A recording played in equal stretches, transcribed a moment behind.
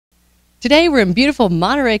Today we're in beautiful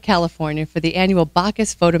Monterey, California for the annual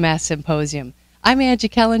BACUS Photomask Symposium. I'm Angie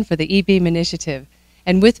Kellen for the eBeam Initiative,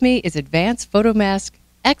 and with me is advanced photomask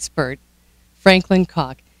expert Franklin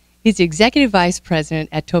Kalk. He's the Executive Vice President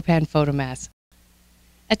at Toppan Photomasks.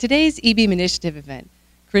 At today's eBeam Initiative event,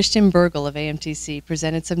 Christian Bergel of AMTC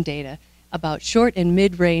presented some data about short and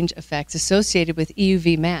mid-range effects associated with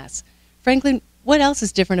EUV masks. Franklin, what else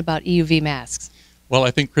is different about EUV masks? Well,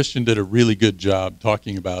 I think Christian did a really good job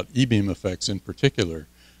talking about eBeam effects in particular,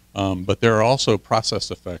 but there are also process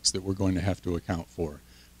effects that we're going to have to account for.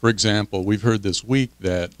 For example, we've heard this week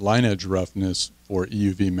that line edge roughness for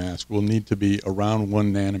EUV mask will need to be around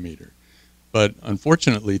 1 nanometer. But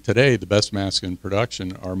unfortunately today, the best masks in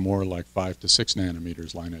production are more like 5 to 6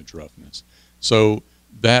 nanometers line edge roughness. So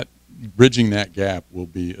that bridging that gap will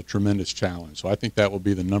be a tremendous challenge. So I think that will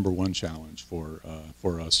be the #1 challenge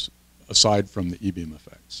for us, aside from the eBeam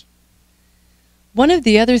effects. One of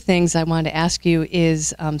the other things I want to ask you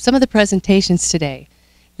is some of the presentations today.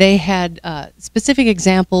 They had specific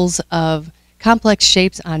examples of complex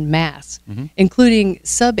shapes on masks, including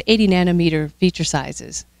sub-80 nanometer feature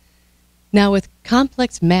sizes. Now, with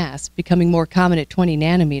complex masks becoming more common at 20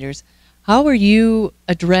 nanometers, how are you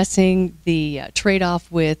addressing the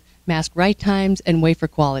trade-off with mask write times and wafer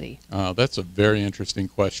quality? That's a very interesting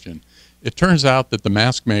question. It turns out that the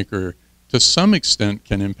mask maker, to some extent,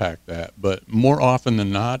 can impact that, but more often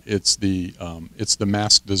than not, it's the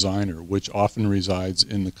mask designer, which often resides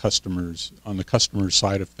in on the customer's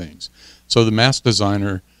side of things. So the mask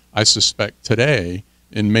designer, I suspect today,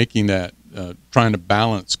 in making that, trying to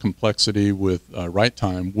balance complexity with write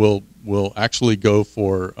time, will actually go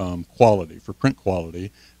for quality, for print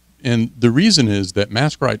quality. And the reason is that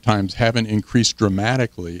mask write times haven't increased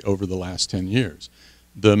dramatically over the last 10 years.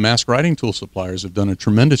 The mask writing tool suppliers have done a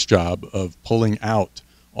tremendous job of pulling out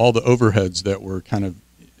all the overheads that were kind of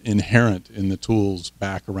inherent in the tools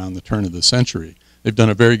back around the turn of the century. They've done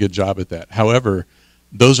a very good job at that. However,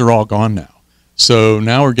 those are all gone now. So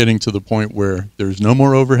now we're getting to the point where there's no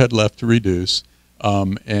more overhead left to reduce,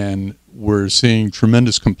 and we're seeing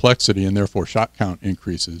tremendous complexity and therefore shot count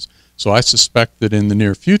increases. So I suspect that in the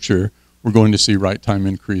near future, we're going to see write time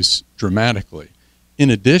increase dramatically. In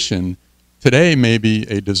addition, today, maybe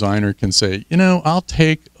a designer can say, you know, I'll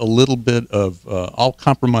take a little bit of, I'll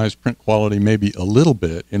compromise print quality maybe a little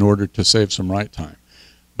bit in order to save some write time.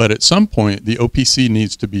 But at some point, the OPC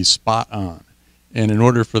needs to be spot on. And in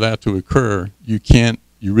order for that to occur, you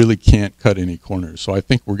really can't cut any corners. So I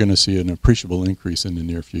think we're going to see an appreciable increase in the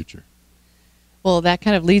near future. Well, that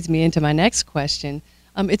kind of leads me into my next question.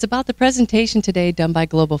 It's about the presentation today done by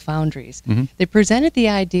Global Foundries. They presented the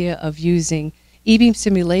idea of using eBeam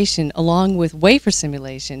simulation along with wafer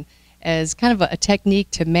simulation as kind of a technique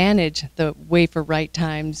to manage the wafer write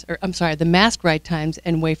times, or I'm sorry, the mask write times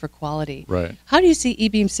and wafer quality. Right. How do you see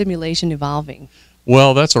eBeam simulation evolving?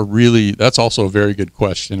 Well, that's also a very good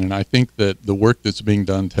question, and I think that the work that's being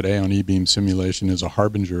done today on eBeam simulation is a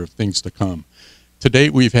harbinger of things to come. To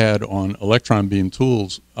date, we've had on electron beam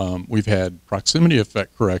tools, we've had proximity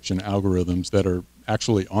effect correction algorithms that are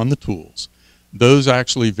actually on the tools. Those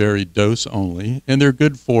actually vary dose only, and they're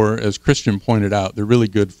good for, as Christian pointed out, they're really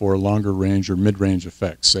good for longer range or mid-range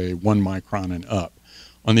effects, say 1 micron and up.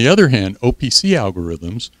 On the other hand, OPC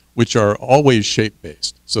algorithms, which are always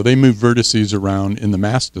shape-based, so they move vertices around in the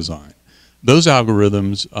mask design, those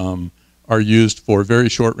algorithms are used for very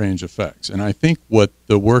short-range effects. And I think what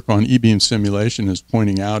the work on eBeam simulation is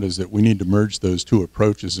pointing out is that we need to merge those two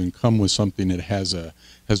approaches and come with something that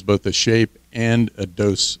has both a shape and a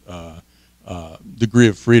dose degree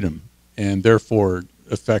of freedom, and therefore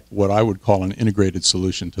affect what I would call an integrated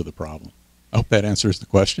solution to the problem. I hope that answers the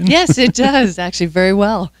question. Yes, it does, actually, very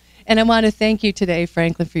well. And I want to thank you today,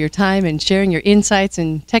 Franklin, for your time and sharing your insights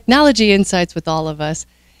and technology insights with all of us.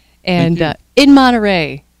 And in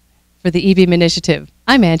Monterey, for the eBeam Initiative,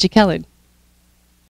 I'm Angie Kellen.